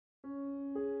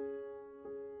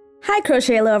Hi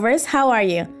crochet lovers, how are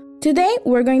you? Today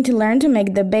we're going to learn to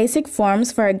make the basic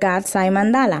forms for a God-sized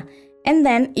mandala, and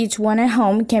then each one at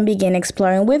home can begin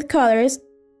exploring with colors.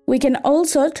 We can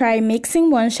also try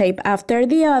mixing one shape after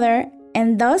the other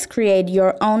and thus create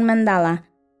your own mandala.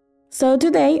 So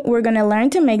today we're going to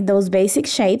learn to make those basic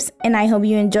shapes, and I hope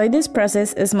you enjoyed this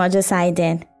process as much as I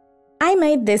did. I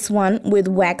made this one with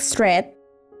wax thread,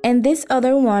 and this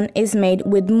other one is made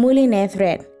with moulinet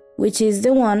thread, which is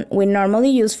the one we normally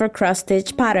use for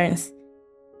cross-stitch patterns.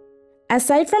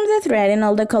 Aside from the thread in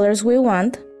all the colors we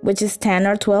want, which is 10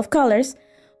 or 12 colors,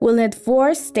 we'll need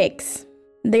 4 sticks.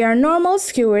 They are normal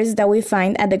skewers that we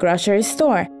find at the grocery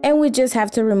store, and we just have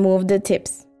to remove the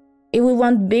tips. If we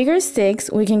want bigger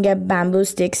sticks, we can get bamboo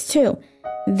sticks too.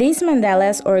 These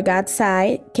mandalas or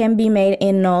God-size can be made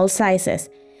in all sizes.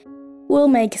 We'll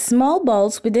make small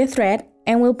balls with the thread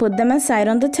and we'll put them aside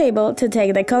on the table to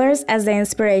take the colors as the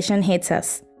inspiration hits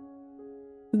us.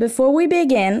 Before we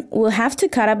begin, we'll have to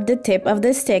cut up the tip of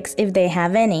the sticks if they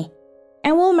have any,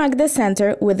 and we'll mark the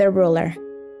center with a ruler.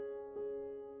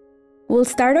 We'll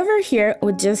start over here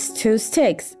with just 2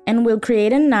 sticks, and we'll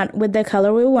create a knot with the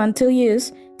color we want to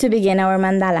use to begin our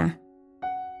mandala.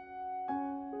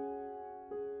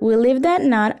 We'll leave that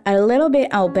knot a little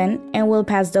bit open, and we'll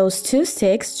pass those 2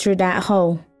 sticks through that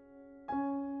hole.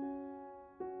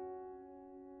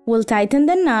 We'll tighten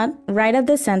the knot right at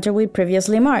the center we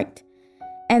previously marked.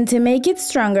 And to make it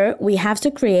stronger, we have to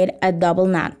create a double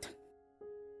knot.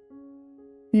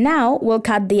 Now we'll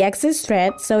cut the excess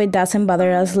thread so it doesn't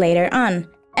bother us later on,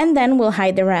 and then we'll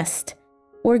hide the rest.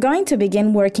 We're going to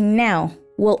begin working now.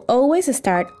 We'll always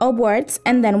start upwards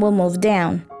and then we'll move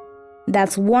down.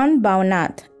 That's 1 bow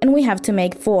knot, and we have to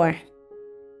make 4.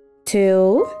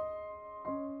 2,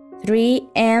 3,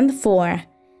 and 4.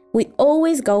 We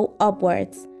always go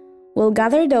upwards. We'll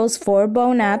gather those 4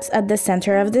 bow knots at the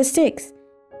center of the sticks.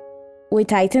 We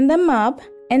tighten them up,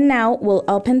 and now we'll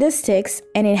open the sticks,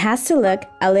 and it has to look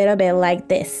a little bit like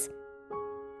this.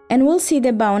 And we'll see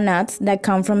the bow knots that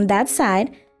come from that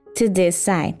side to this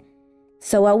side.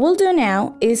 So what we'll do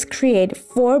now is create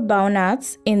 4 bow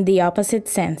knots in the opposite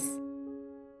sense.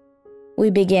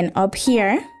 We begin up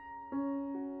here,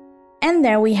 and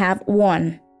there we have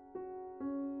 1,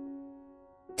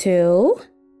 2,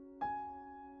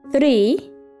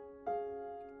 3,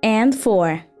 and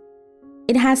 4.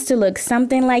 It has to look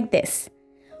something like this.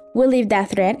 We'll leave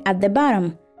that thread at the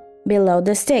bottom, below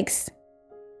the sticks,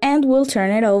 and we'll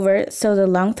turn it over so the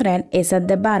long thread is at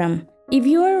the bottom. If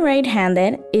you are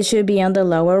right-handed, it should be on the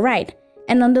lower right,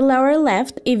 and on the lower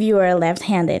left if you are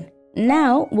left-handed.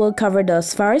 Now we'll cover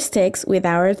those 4 sticks with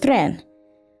our thread.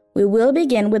 We will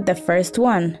begin with the first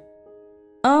one,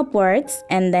 upwards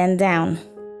and then down.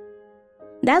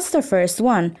 That's the first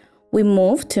one. We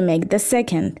move to make the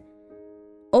second,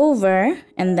 over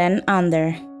and then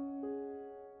under.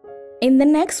 In the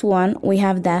next one, we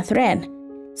have that thread,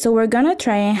 so we're gonna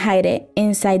try and hide it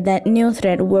inside that new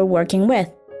thread we're working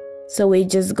with. So we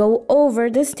just go over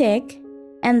the stick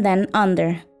and then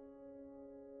under.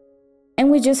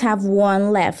 And we just have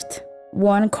 1 left,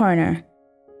 1 corner.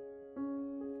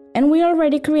 And we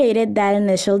already created that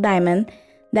initial diamond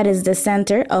that is the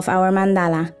center of our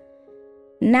mandala.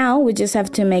 Now we just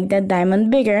have to make that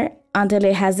diamond bigger until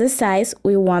it has the size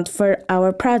we want for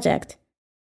our project.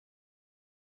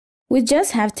 We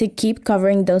just have to keep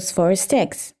covering those 4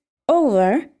 sticks,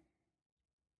 over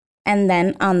and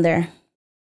then under.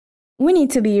 We need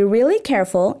to be really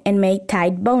careful and make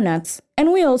tight bow knots,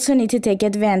 and we also need to take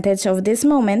advantage of this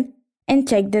moment and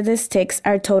check that the sticks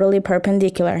are totally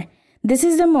perpendicular. This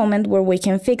is the moment where we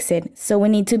can fix it, so we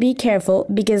need to be careful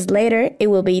because later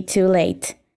it will be too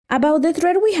late. About the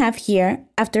thread we have here,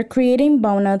 after creating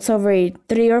bow knots over it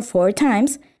 3 or 4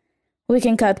 times, we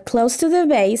can cut close to the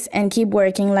base and keep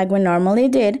working like we normally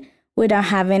did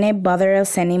without having it bother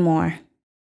us anymore.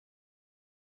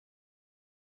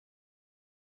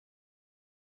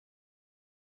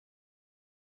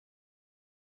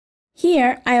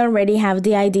 Here, I already have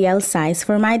the ideal size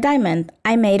for my diamond.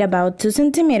 I made about 2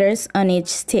 centimeters on each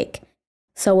stick.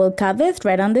 So we'll cut the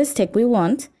thread on the stick we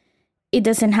want. It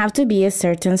doesn't have to be a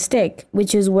certain stick, we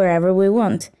choose wherever we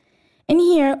want. And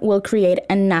here we'll create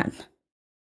a knot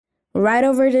right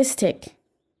over the stick,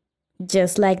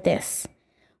 just like this.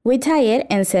 We tie it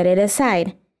and set it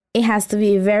aside. It has to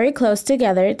be very close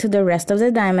together to the rest of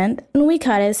the diamond, and we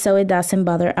cut it so it doesn't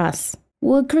bother us.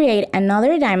 We'll create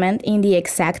another diamond in the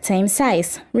exact same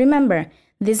size. Remember,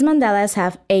 these mandalas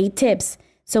have 8 tips,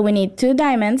 so we need 2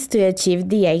 diamonds to achieve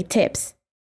the 8 tips.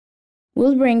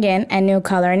 We'll bring in a new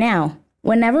color now.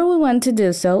 Whenever we want to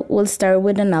do so, we'll start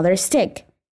with another stick.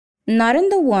 Not in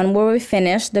the one where we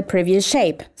finished the previous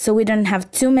shape, so we don't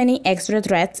have too many extra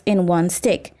threads in one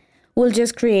stick. We'll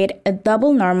just create a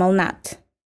double normal knot.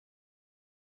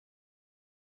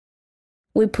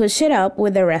 We push it up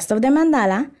with the rest of the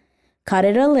mandala, cut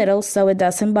it a little so it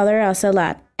doesn't bother us a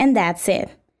lot, and that's it.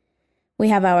 We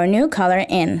have our new color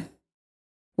in.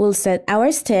 We'll set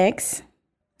our sticks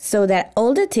so that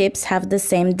all the tips have the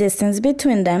same distance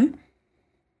between them,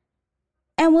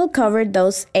 and we'll cover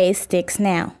those 8 sticks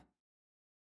now.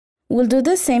 We'll do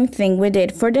the same thing we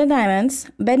did for the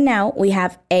diamonds, but now we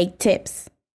have 8 tips.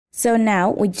 So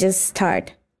now we just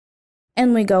start.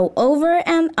 And we go over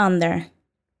and under.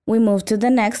 We move to the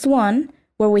next one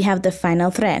where we have the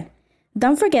final thread.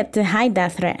 Don't forget to hide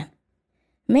that thread.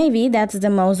 Maybe that's the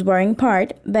most boring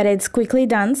part, but it's quickly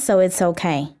done, so it's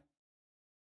okay.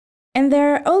 And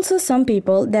there are also some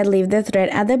people that leave the thread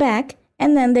at the back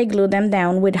and then they glue them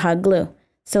down with hot glue,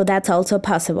 so that's also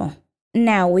possible.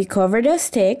 Now we cover the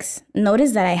sticks.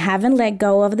 Notice that I haven't let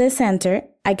go of the center.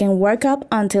 I can work up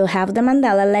until half the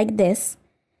mandala like this.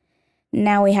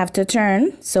 Now we have to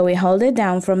turn, so we hold it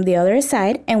down from the other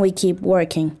side and we keep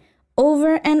working.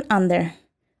 Over and under.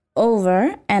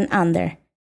 Over and under.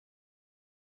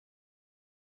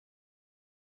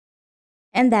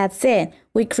 And that's it.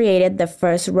 We created the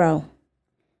first row.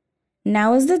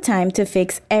 Now is the time to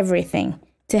fix everything,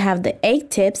 to have the 8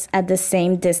 tips at the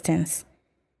same distance.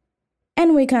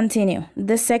 And we continue.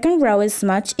 The second row is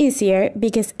much easier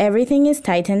because everything is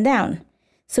tightened down.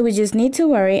 So we just need to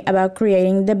worry about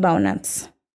creating the bow knots.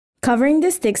 Covering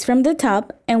the sticks from the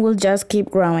top and we'll just keep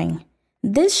growing.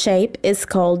 This shape is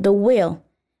called the wheel.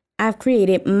 I've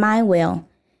created my wheel.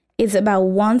 It's about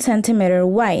 1 centimeter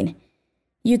wide.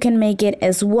 You can make it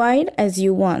as wide as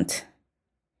you want.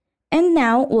 And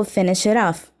now we'll finish it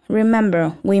off.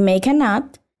 Remember, we make a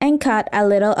knot and cut a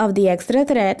little of the extra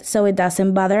thread so it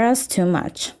doesn't bother us too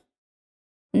much.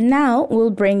 Now we'll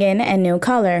bring in a new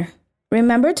color.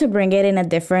 Remember to bring it in a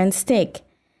different stick.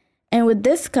 And with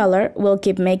this color, we'll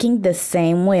keep making the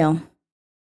same wheel.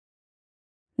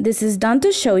 This is done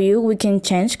to show you we can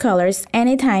change colors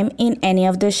anytime in any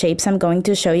of the shapes I'm going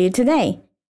to show you today.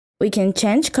 We can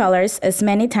change colors as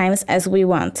many times as we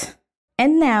want.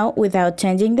 And now, without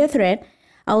changing the thread,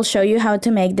 I'll show you how to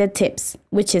make the tips,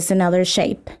 which is another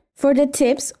shape. For the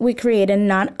tips, we create a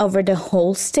knot over the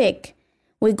whole stick.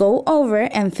 We go over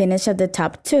and finish at the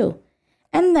top too.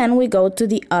 And then we go to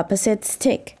the opposite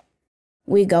stick.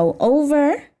 We go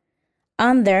over,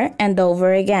 under, and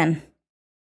over again.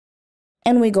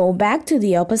 And we go back to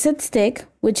the opposite stick,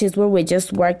 which is where we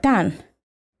just worked on.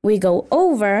 We go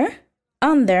over,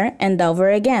 under, and over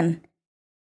again.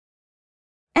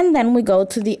 And then we go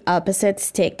to the opposite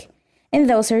stick. And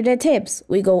those are the tips.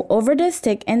 We go over the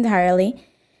stick entirely,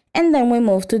 and then we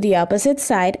move to the opposite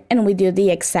side and we do the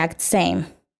exact same.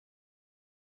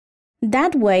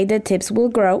 That way the tips will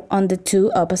grow on the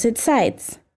 2 opposite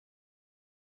sides.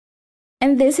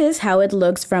 And this is how it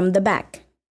looks from the back.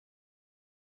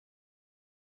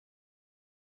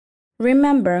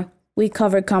 Remember, we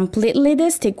cover completely the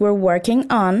stick we're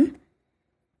working on,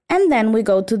 and then we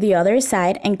go to the other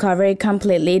side and cover it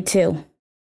completely too.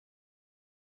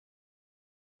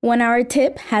 When our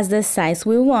tip has the size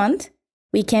we want,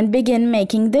 we can begin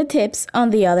making the tips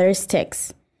on the other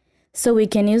sticks. So we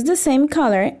can use the same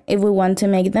color if we want to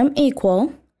make them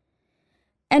equal.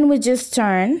 And we just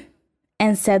turn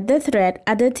and set the thread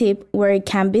at the tip where it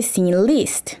can be seen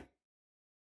least.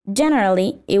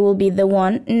 Generally, it will be the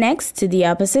one next to the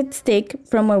opposite stick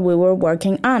from where we were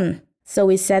working on. So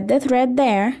we set the thread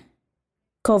there,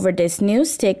 cover this new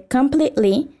stick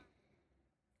completely,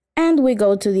 and we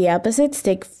go to the opposite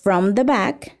stick from the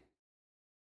back.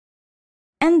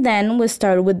 And then we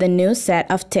start with the new set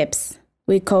of tips.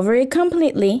 We cover it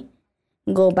completely,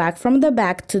 go back from the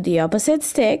back to the opposite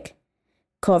stick,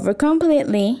 cover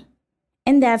completely,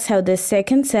 and that's how the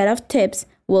second set of tips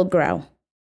will grow.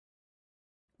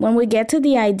 When we get to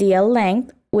the ideal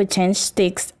length, we change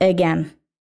sticks again.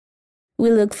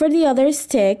 We look for the other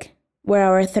stick where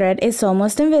our thread is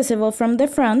almost invisible from the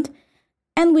front,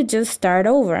 and we just start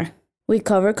over. We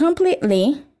cover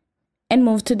completely and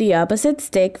move to the opposite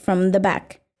stick from the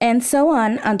back, and so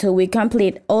on until we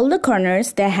complete all the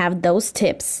corners that have those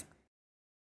tips.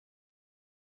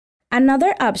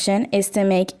 Another option is to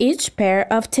make each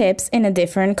pair of tips in a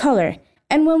different color,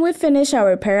 and when we finish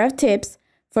our pair of tips,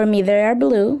 for me they are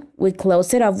blue, we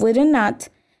close it off with a knot,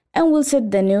 and we'll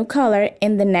set the new color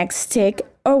in the next stick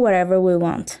or whatever we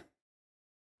want.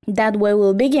 That way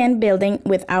we'll begin building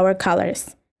with our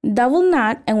colors. Double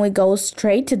knot and we go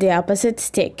straight to the opposite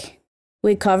stick.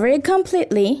 We cover it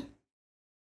completely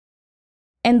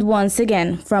And once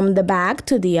again, from the back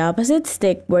to the opposite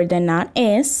stick where the knot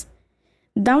is.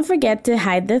 Don't forget to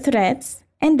hide the threads,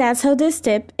 and that's how this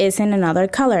tip is in another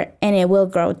color, and it will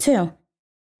grow too.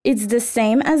 It's the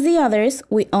same as the others,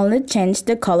 we only changed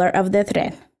the color of the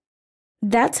thread.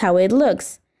 That's how it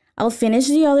looks. I'll finish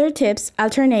the other tips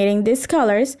alternating these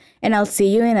colors, and I'll see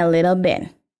you in a little bit.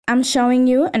 I'm showing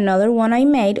you another one I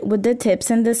made with the tips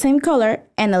in the same color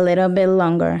and a little bit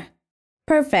longer.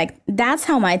 Perfect, that's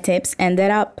how my tips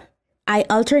ended up. I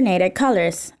alternated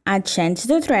colors. I changed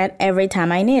the thread every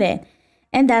time I need it,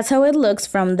 and that's how it looks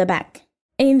from the back.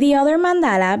 In the other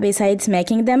mandala, besides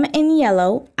making them in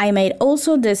yellow, I made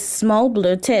also these small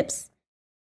blue tips.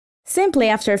 Simply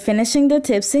after finishing the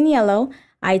tips in yellow,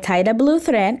 I tied a blue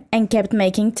thread and kept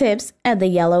making tips at the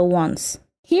yellow ones.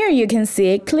 Here you can see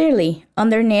it clearly.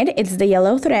 Underneath it's the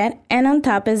yellow thread and on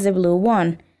top is the blue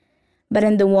one. But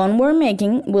in the one we're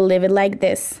making, we'll leave it like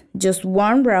this, just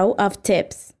one row of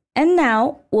tips. And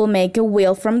now we'll make a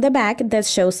wheel from the back that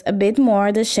shows a bit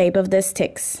more the shape of the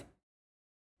sticks.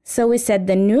 So we set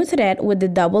the new thread with the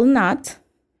double knot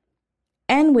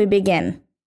and we begin.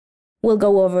 We'll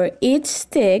go over each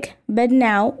stick, but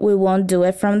now we won't do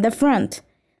it from the front,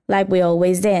 like we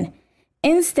always did.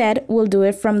 Instead, we'll do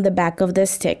it from the back of the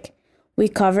stick. We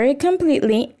cover it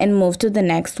completely and move to the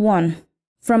next one.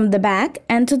 From the back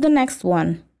and to the next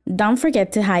one. Don't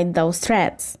forget to hide those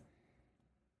threads.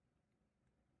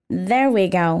 There we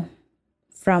go.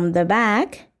 From the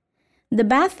back. The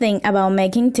bad thing about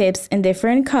making tips in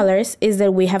different colors is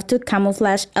that we have to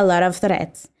camouflage a lot of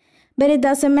threads. But it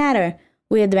doesn't matter.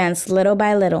 We advance little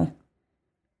by little.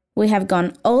 We have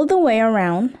gone all the way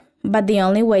around, but the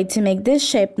only way to make this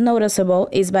shape noticeable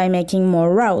is by making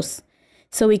more rows.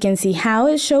 So we can see how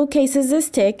it showcases the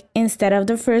stick instead of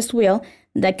the first wheel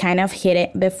that kind of hit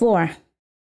it before.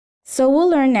 So we'll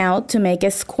learn now to make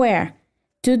a square.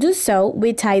 To do so,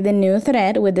 we tie the new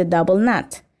thread with the double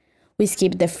knot. We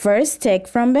skip the first stick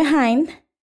from behind,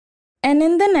 and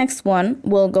in the next one,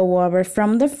 we'll go over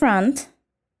from the front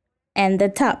and the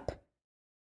top.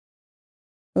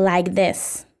 Like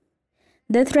this.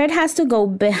 The thread has to go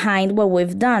behind what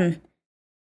we've done.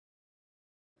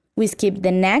 We skip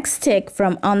the next stick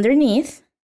from underneath,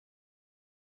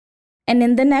 and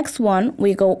in the next one,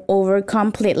 we go over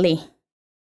completely.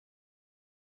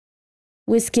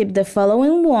 We skip the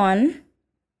following one,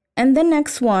 and the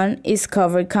next one is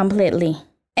covered completely.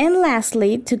 And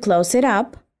lastly, to close it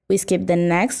up, we skip the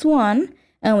next one,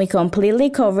 and we completely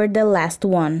cover the last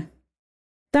one.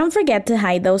 Don't forget to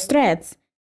hide those threads.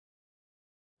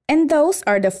 And those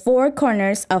are the 4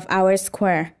 corners of our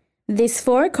square. These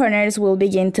 4 corners will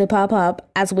begin to pop up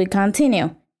as we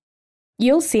continue.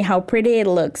 You'll see how pretty it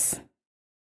looks.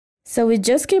 So we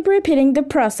just keep repeating the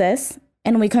process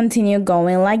and we continue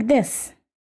going like this.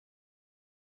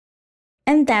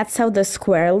 And that's how the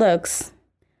square looks.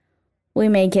 We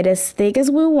make it as thick as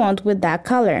we want with that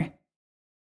color.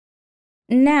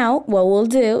 Now what we'll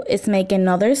do is make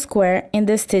another square in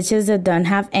the stitches that don't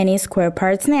have any square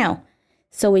parts now.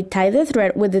 So we tie the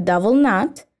thread with the double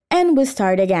knot and we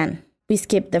start again. We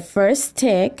skip the first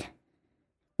stick,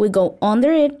 we go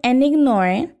under it and ignore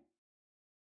it,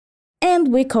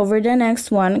 and we cover the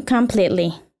next one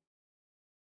completely.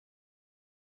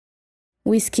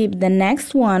 We skip the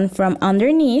next one from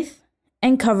underneath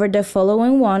and cover the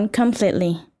following one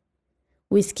completely.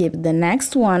 We skip the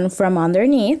next one from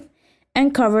underneath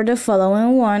and cover the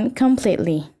following one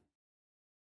completely.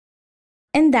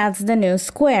 And that's the new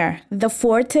square. The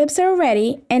 4 tips are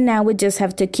ready and now we just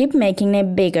have to keep making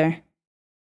it bigger.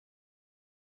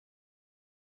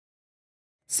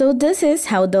 So this is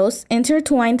how those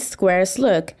intertwined squares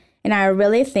look, and I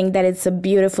really think that it's a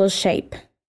beautiful shape.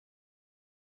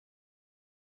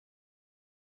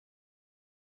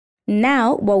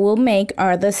 Now what we'll make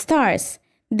are the stars.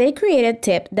 They create a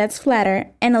tip that's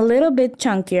flatter and a little bit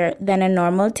chunkier than a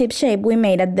normal tip shape we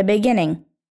made at the beginning.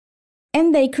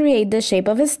 And they create the shape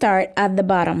of a star at the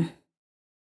bottom.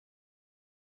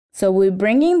 So we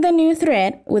bring in the new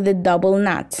thread with a double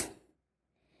knot.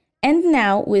 And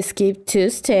now we skip 2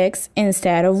 sticks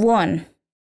instead of 1.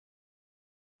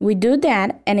 We do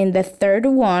that, and in the third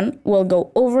one, we'll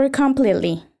go over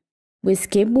completely. We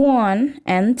skip 1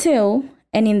 and 2,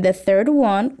 and in the third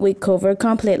one, we cover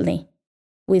completely.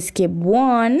 We skip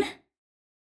 1,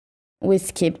 we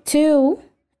skip 2,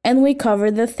 and we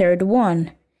cover the third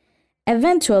one.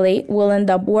 Eventually, we'll end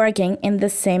up working in the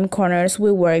same corners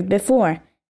we worked before.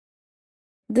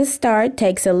 The star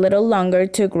takes a little longer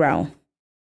to grow.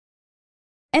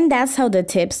 And that's how the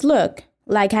tips look.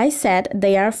 Like I said,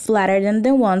 they are flatter than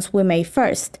the ones we made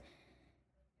first.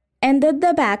 And at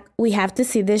the back, we have to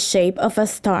see the shape of a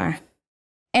star.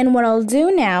 And what I'll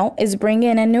do now is bring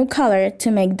in a new color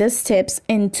to make these tips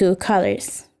in 2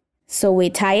 colors. So we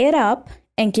tie it up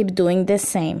and keep doing the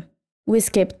same. We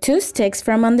skip 2 sticks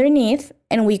from underneath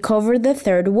and we cover the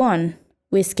 3rd one.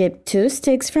 We skip 2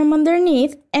 sticks from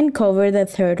underneath and cover the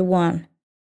 3rd one.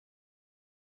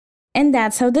 And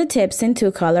that's how the tips in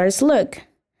 2 colors look.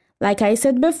 Like I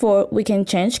said before, we can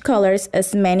change colors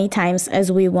as many times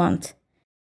as we want.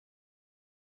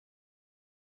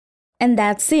 And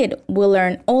that's it. We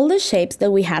learned all the shapes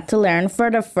that we had to learn for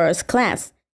the first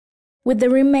class. With the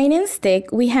remaining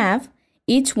stick we have,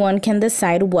 each one can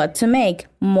decide what to make,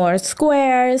 more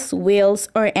squares, wheels,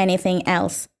 or anything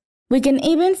else. We can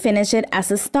even finish it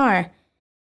as a star.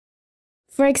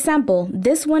 For example,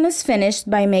 this one is finished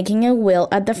by making a wheel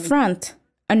at the front,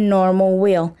 a normal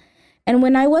wheel. And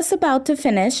when I was about to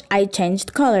finish, I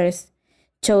changed colors,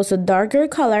 chose a darker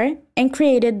color, and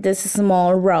created these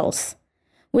small rolls,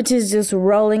 which is just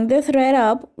rolling the thread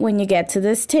up when you get to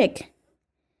the stick.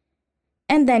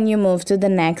 And then you move to the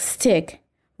next stick.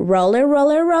 Roll it, roll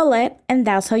it, roll it, and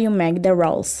that's how you make the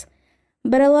rolls.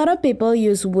 But a lot of people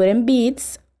use wooden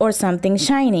beads or something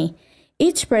shiny.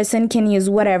 Each person can use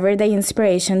whatever the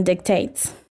inspiration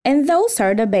dictates. And those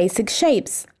are the basic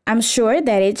shapes. I'm sure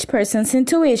that each person's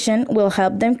intuition will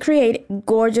help them create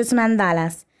gorgeous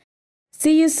mandalas.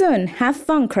 See you soon. Have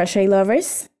fun, crochet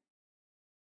lovers!